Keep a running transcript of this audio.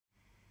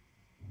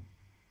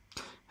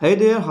Hey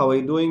there, how are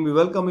you doing? We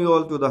welcome you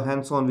all to the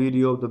hands-on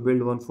video of the Build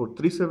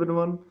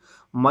 14371.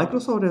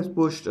 Microsoft has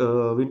pushed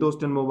Windows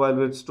 10 Mobile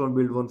Redstone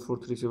Build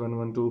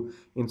 14371 to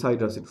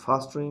insiders in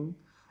fast-train.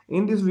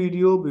 In this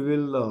video, we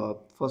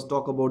will first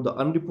talk about the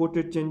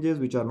unreported changes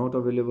which are not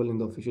available in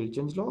the official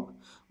changelog,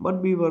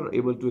 but we were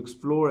able to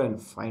explore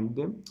and find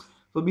them.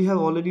 So we have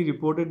already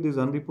reported these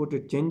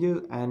unreported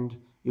changes and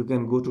you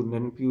can go to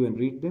NenPU and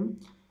read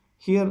them.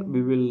 Here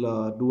we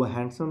will do a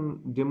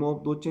hands-on demo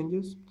of those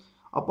changes.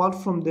 Apart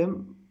from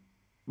them,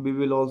 we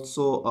will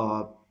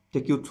also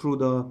take you through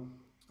the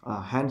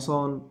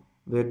hands-on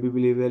where we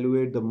will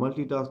evaluate the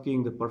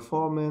multitasking, the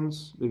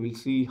performance. We will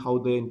see how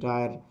the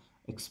entire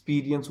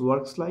experience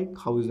works like,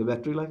 how is the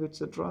battery life,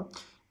 etc.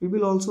 We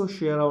will also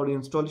share our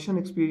installation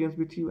experience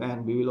with you,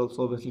 and we will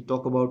also obviously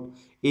talk about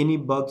any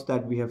bugs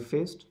that we have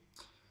faced.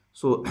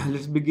 So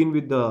let's begin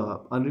with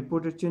the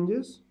unreported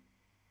changes.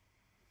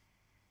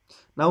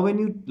 Now, when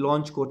you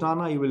launch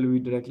Cortana, you will be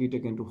directly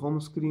taken to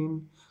home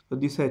screen. So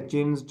this has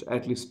changed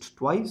at least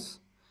twice.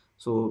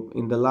 So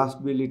in the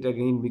last build, it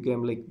again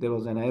became like there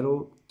was an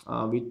arrow,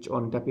 which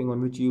on tapping on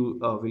which you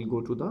will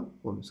go to the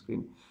home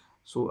screen.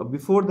 So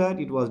before that,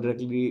 it was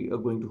directly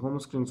going to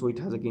home screen. So it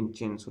has again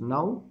changed. So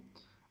now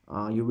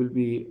you will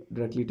be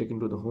directly taken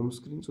to the home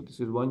screen. So this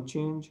is one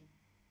change.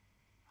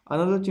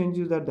 Another change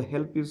is that the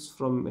help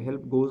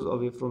goes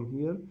away from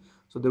here.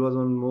 So there was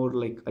one more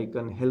like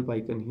icon, help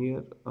icon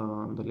here,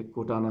 the like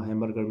Cortana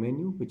hamburger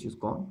menu, which is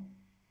gone.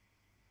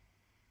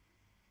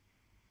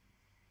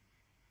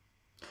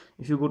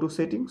 If you go to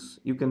settings,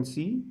 you can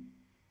see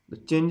the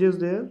changes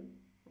there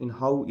in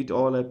how it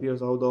all appears,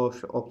 how the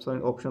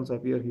options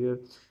appear here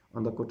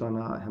on the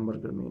Cortana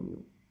hamburger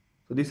menu.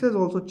 So this has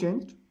also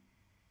changed.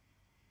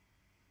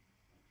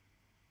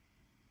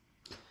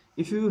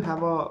 If you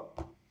have a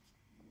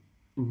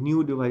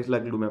new device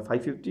like Lumia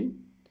 550,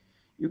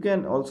 you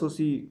can also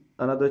see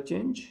another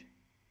change.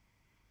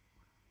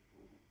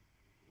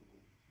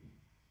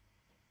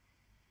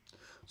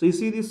 So you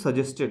see this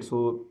suggested.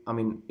 So I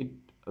mean, it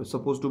is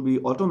supposed to be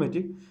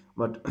automatic,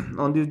 but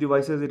on these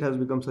devices it has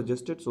become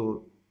suggested.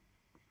 So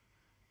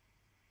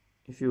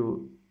if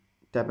you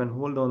tap and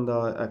hold on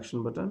the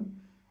action button,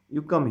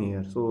 you come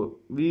here. So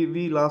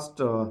we last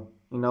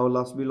in our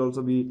last bill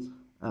also we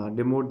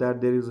demoed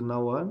that there is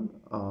now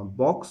a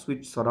box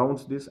which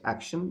surrounds this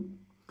action,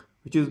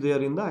 which is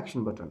there in the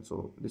action button.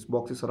 So this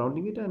box is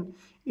surrounding it and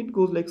it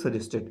goes like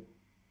suggested.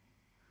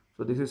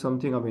 So this is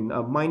something, I mean,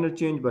 a minor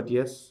change, but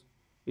yes,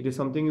 it is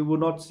something you would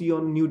not see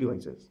on new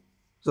devices.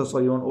 So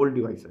sorry, on old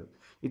devices.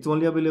 It's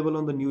only available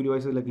on the new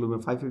devices like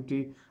Lumia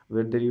 550,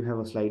 where there you have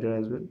a slider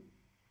as well.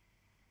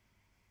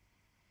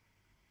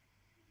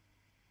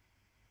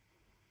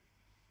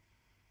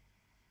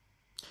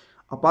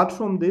 Apart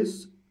from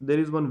this, there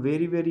is one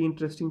very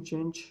interesting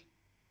change.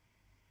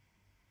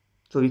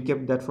 So we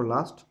kept that for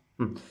last.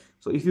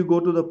 So if you go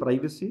to the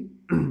privacy,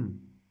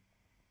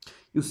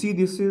 you see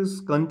this is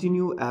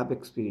continue app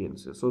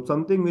experiences. So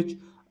something which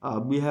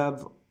we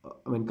have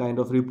I mean kind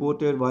of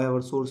reported via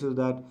our sources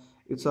that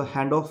it's a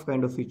handoff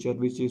kind of feature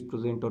which is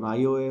present on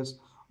iOS,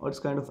 or it's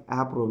kind of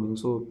app roaming.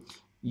 So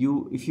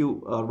you if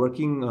you are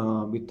working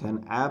with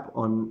an app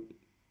on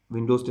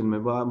Windows 10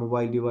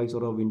 mobile device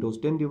or a Windows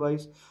 10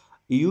 device,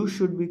 you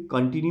should be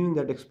continuing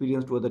that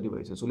experience to other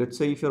devices. So let's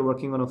say if you're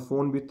working on a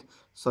phone with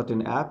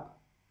certain app,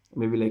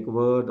 maybe like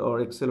Word or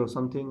Excel or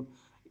something,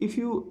 if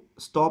you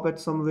stop at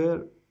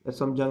somewhere at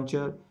some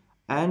juncture,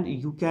 and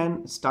you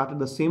can start at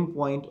the same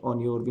point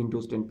on your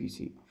Windows 10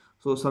 PC.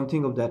 So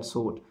something of that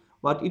sort.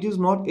 But it is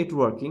not it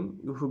working.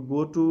 If you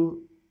go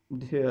to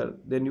here,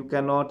 then you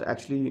cannot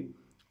actually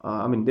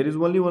I mean, there is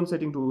only one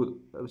setting to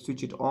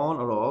switch it on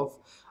or off.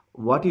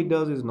 What it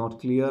does is not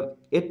clear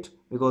it,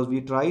 because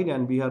we tried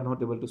and we are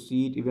not able to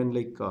see it. Even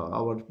like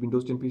our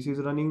Windows 10 PC is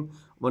running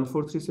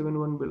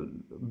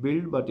 14371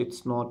 build, but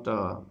it's not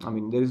I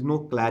mean, there is no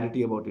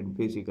clarity about it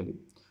basically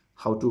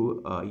how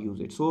to use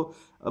it. So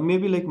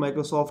maybe like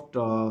Microsoft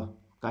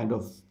kind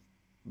of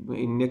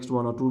in next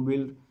one or two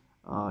build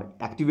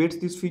activates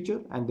this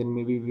feature, and then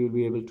maybe we will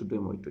be able to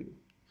demo it to you.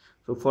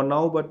 So for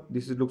now, but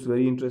this looks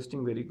very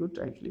interesting, very good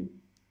actually.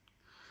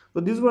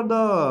 So these were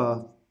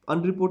the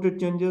unreported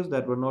changes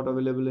that were not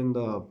available in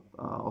the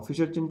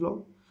official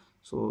changelog.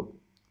 So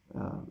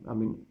I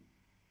mean,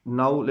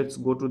 now let's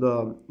go to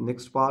the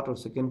next part or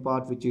second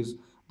part, which is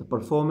the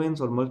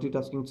performance or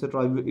multitasking,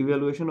 etc.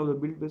 Evaluation of the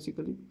build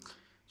basically.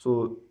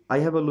 So I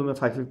have a Lumia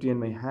 550 in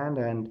my hand,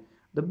 and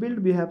the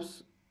build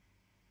behaves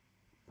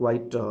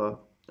quite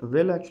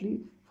well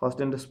actually, fast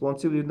and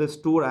responsive in the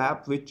store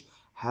app, which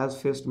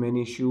has faced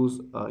many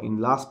issues in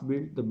last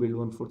build, the build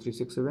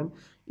 14367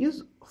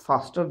 is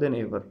faster than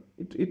ever.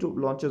 It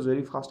launches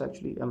very fast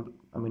actually, and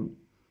I mean,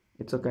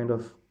 it's a kind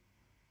of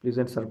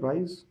pleasant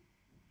surprise.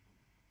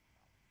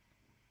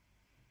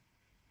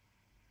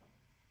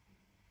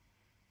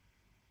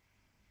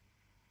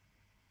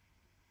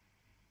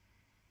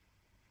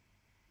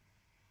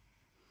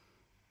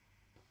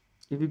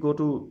 If you go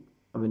to,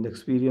 I mean, the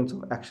experience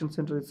of action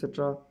center,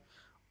 etc.,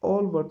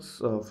 all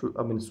works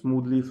I mean,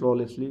 smoothly,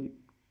 flawlessly.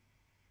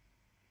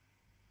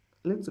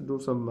 Let's do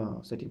some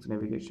settings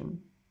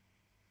navigation.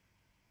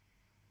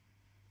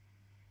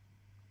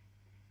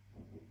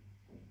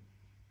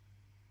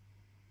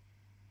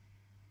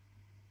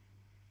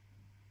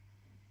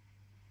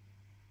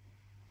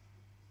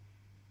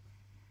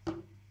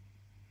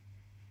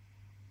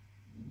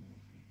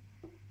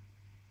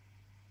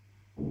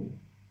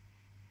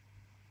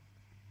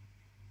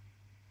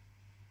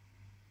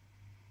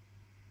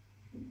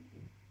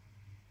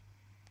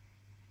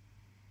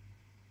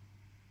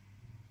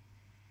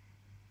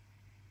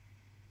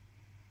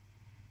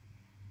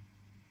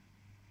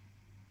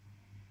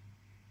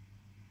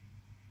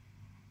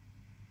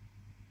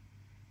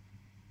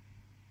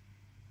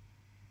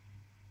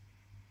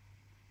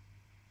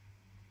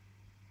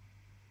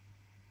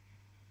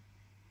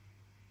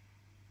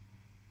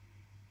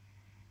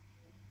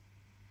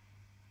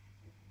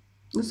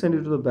 Let's send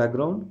it to the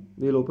background.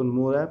 We'll open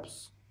more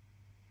apps.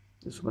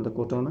 Let's open the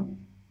Cortana.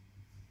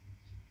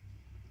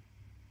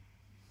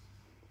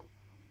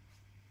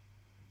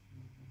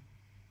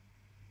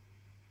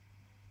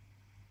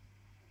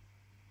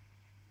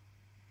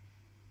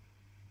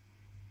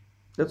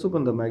 Let's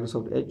open the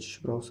Microsoft Edge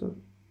browser.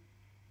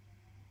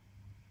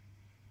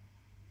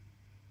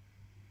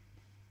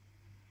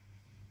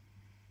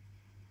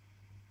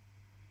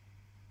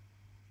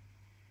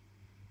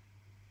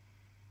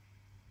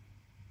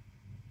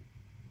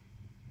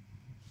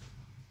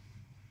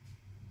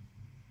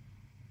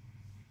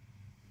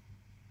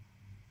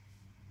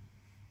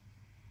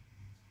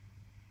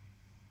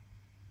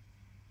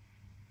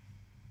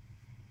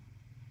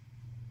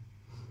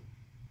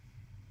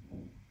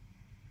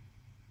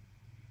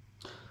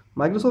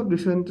 Microsoft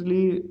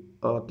recently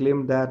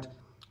claimed that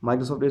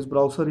Microsoft Edge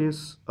browser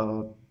is,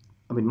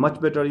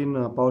 much better in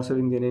power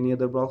saving than any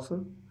other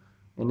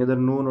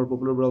known or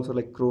popular browser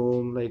like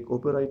Chrome, like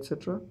Opera,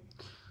 etc.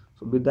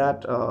 So with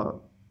that,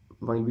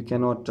 while we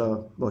cannot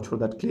vouch for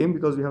that claim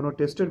because we have not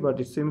tested, but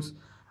it seems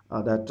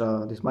that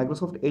this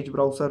Microsoft Edge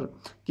browser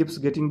keeps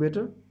getting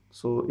better.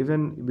 So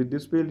even with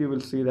this build, you will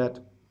see that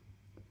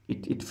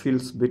it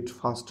feels bit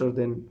faster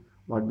than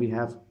what we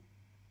have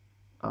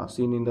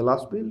seen in the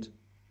last build.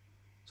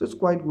 So it's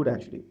quite good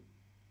actually.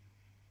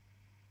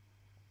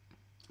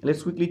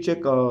 Let's quickly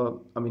check.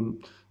 We'll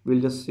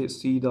just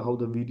see the how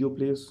the video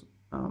plays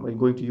while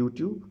going to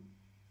YouTube.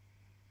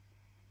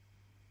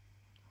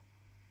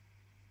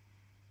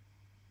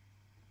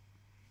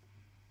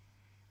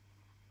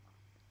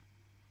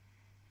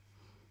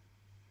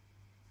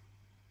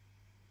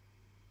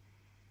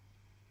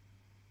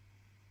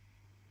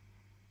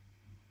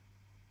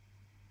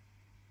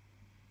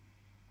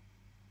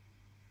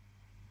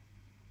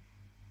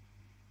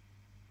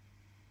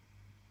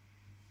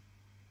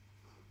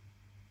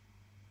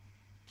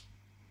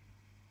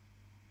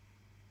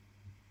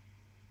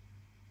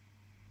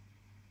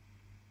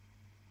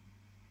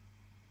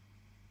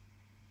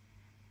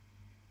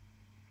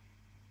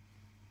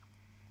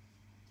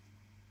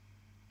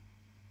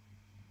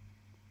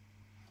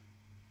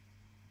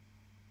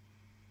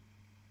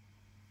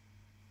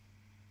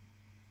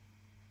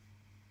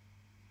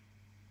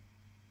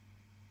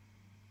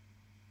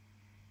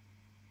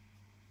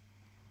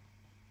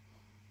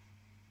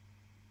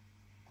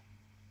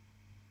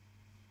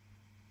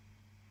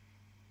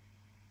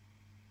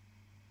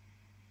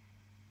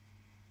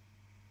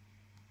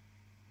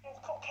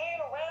 Cocaine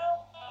around?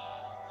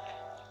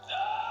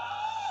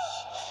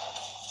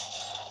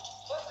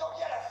 Let's go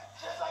get him!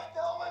 Just like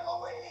Thelma and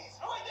Louise!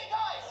 Who do they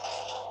guys?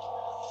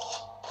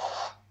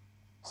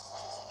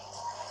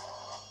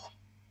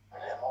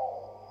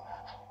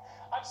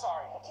 I'm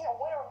sorry. I can't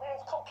wear a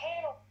man's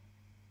cocaine.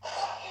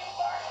 Fuck you,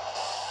 Bart!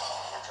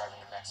 You're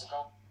driving to Mexico?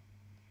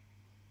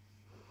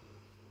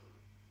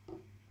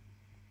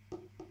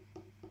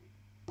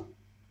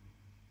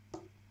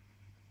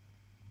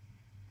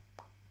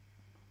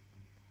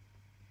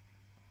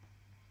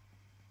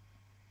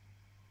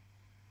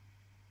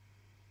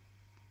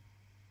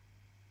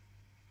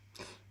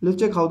 Let's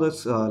check how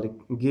this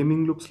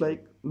gaming looks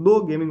like.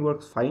 Though gaming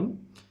works fine,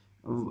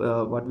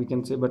 what we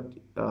can say, but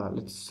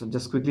let's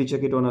just quickly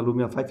check it on a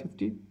Lumia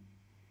 550.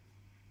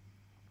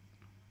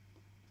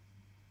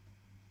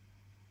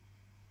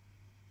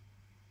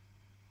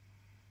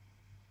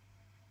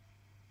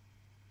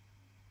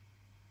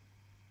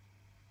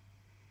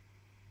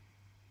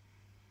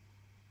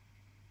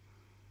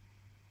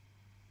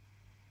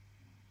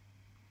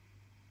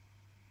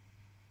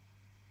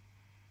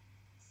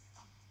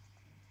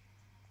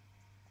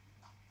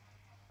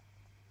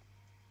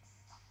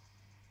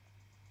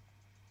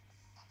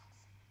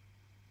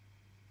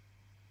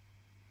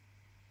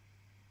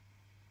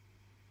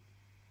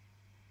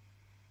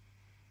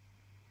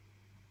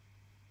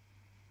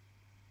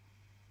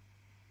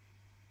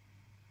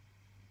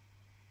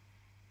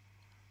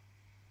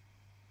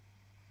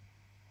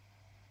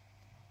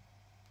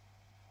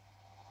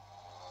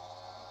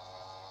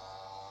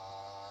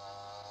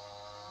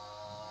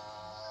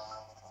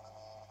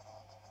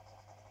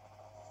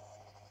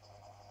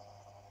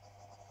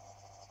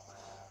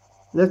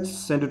 Let's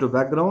send it to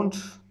background.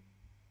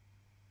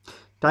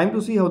 Time to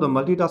see how the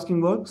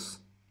multitasking works.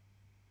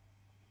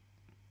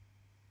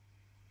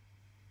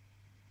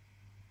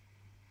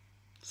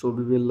 So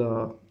we will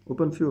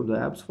open few of the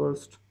apps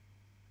first,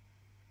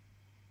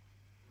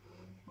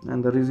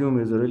 and the resume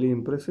is really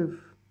impressive.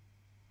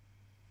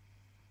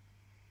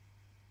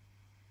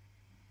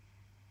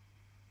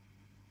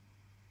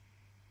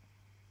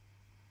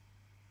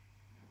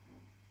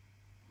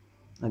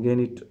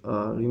 Again, it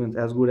remains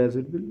as good as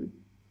it will be.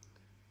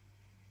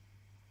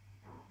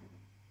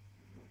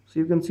 So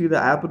you can see the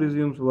app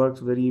resumes works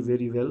very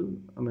well.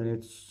 I mean,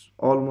 it's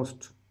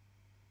almost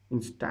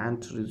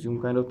instant resume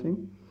kind of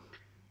thing.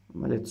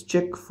 Well, let's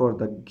check for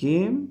the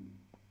game,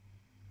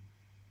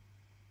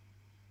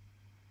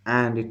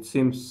 and it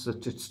seems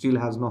that it still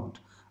has not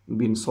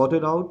been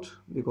sorted out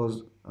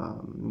because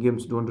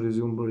games don't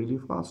resume really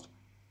fast.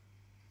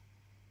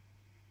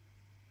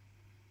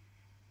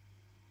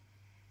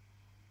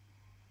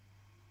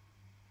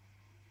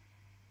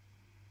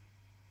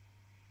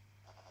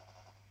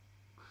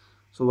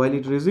 So while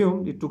it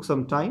resumed, it took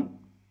some time.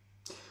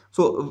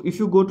 So if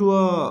you go to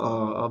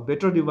a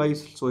better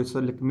device, so it's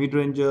a like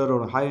mid-ranger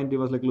or a high-end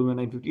device like Lumia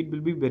 950, it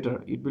will be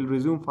better. It will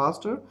resume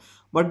faster,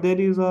 but there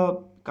is a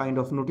kind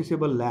of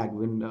noticeable lag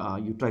when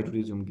you try to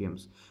resume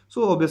games.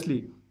 So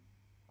obviously,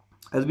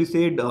 as we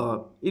said,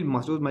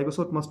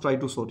 Microsoft must try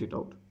to sort it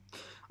out.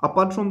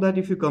 Apart from that,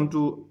 if you come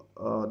to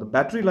the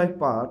battery life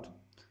part,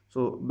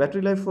 so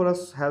battery life for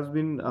us has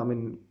been, I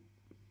mean,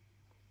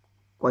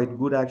 quite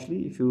good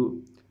actually. If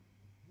you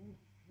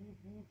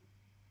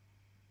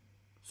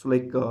So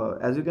like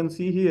as you can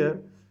see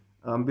here,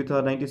 with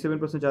a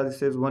 97% charge, it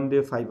says 1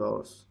 day 5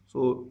 hours.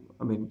 So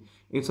I mean,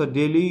 it's a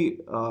daily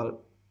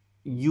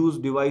use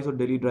device or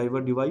daily driver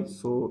device.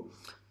 So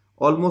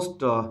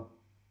almost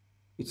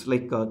it's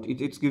like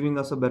it's giving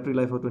us a battery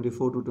life of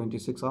 24 to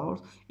 26 hours.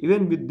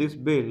 Even with this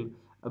build,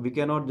 we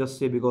cannot just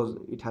say because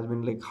it has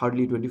been like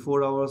hardly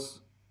 24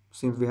 hours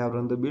since we have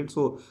run the build.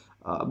 So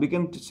we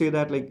can say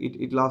that like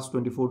it lasts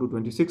 24 to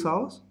 26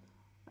 hours,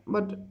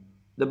 but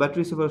the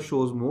battery saver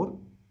shows more.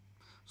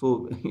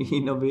 So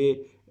in a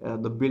way,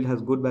 the build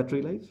has good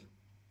battery life,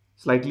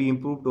 slightly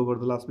improved over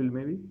the last build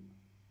maybe.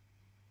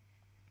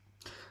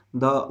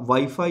 The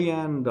Wi-Fi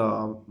and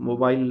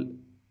mobile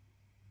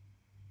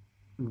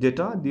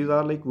data, these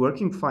are like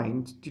working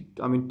fine.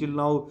 I mean, till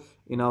now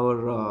in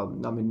our,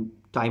 I mean,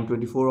 time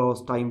 24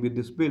 hours time with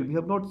this build, we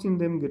have not seen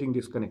them getting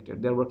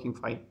disconnected. They're working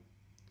fine.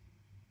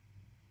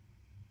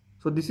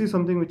 So this is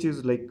something which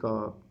is like,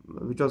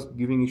 which was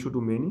giving issue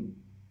to many,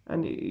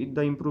 and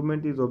the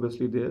improvement is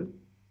obviously there,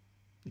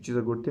 which is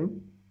a good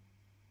thing.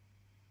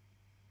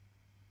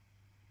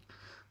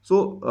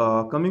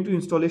 So coming to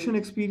installation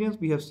experience,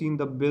 we have seen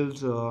the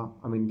builds,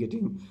 I mean,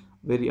 getting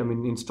I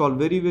mean, installed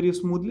very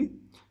smoothly.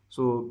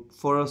 So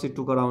for us, it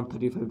took around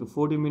 35 to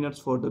 40 minutes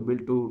for the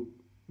build to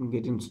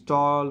get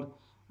installed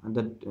and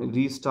the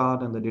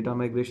restart and the data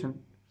migration.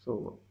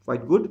 So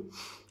quite good.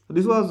 So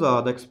this was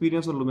the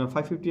experience of Lumia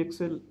 550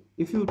 XL.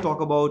 If you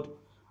talk about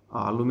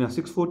Lumia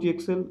 640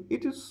 XL,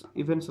 it is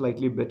even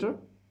slightly better.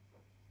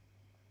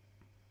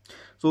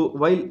 So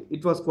while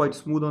it was quite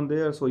smooth on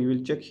there, so you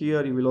will check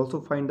here, you will also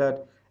find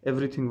that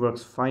everything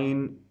works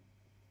fine.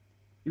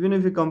 Even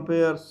if you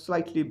compare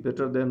slightly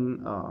better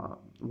than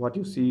what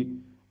you see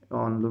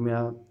on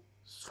Lumia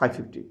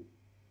 550,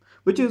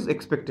 which is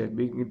expected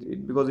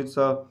because it's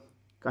a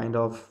kind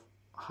of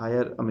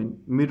higher, I mean,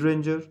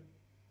 mid-ranger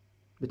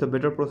with a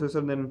better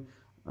processor than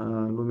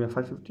Lumia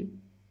 550.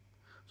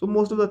 So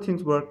most of the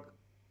things work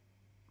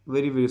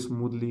very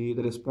smoothly.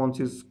 The response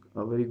is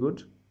very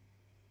good.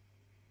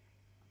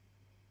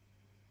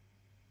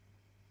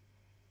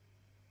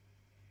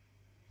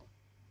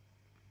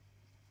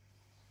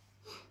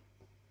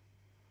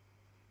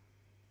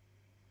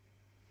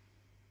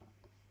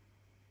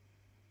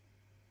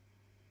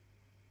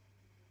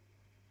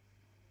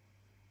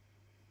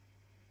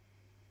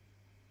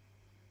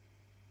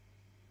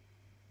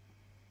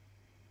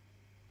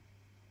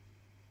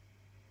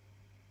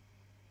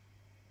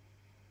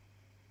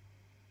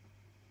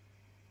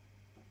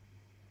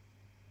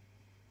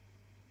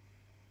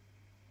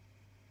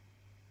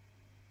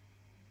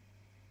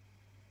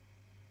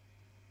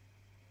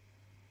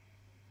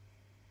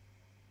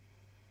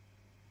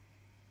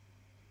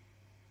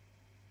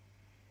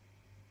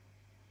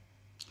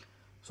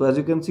 So as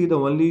you can see, the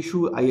only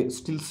issue I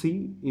still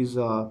see is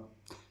a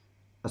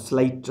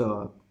slight,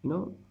 I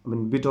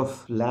mean, bit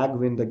of lag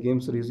when the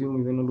games resume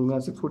even on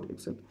Lumia 640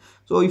 XL.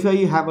 So if I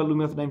have a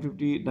Lumia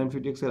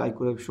 950 XL, I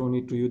could have shown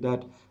it to you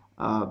that,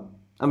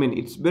 I mean,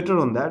 it's better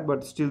on that,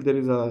 but still there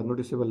is a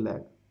noticeable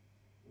lag.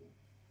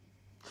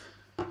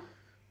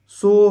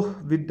 So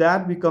with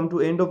that, we come to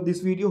end of this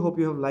video. Hope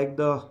you have liked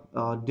the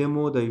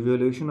demo, the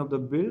evaluation of the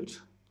build.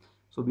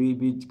 So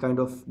we kind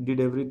of did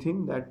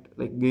everything that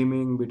like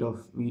gaming, bit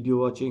of video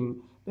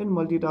watching, then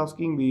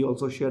multitasking. We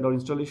also shared our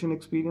installation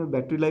experience.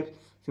 Battery life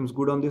seems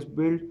good on this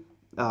build.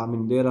 I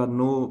mean, there are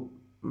no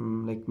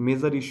like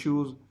major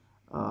issues.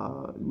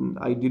 Uh,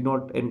 I did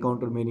not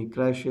encounter many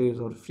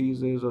crashes or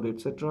freezes or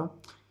etc.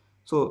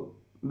 So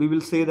we will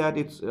say that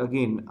it's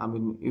again, I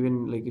mean,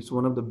 even like it's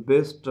one of the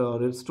best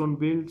redstone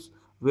builds,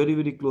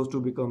 very close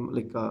to become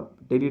like a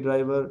daily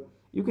driver.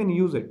 You can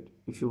use it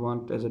if you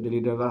want as a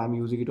daily driver. I'm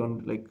using it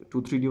on like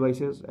 2 3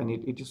 devices, and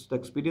it is, the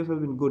experience has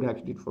been good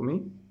actually for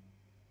me.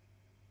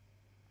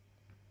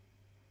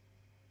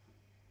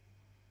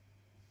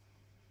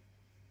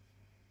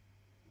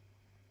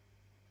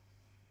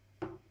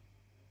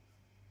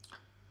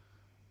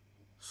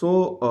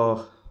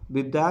 So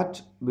with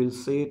that, we'll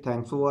say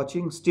thanks for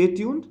watching. Stay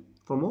tuned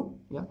for more.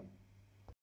 Yeah.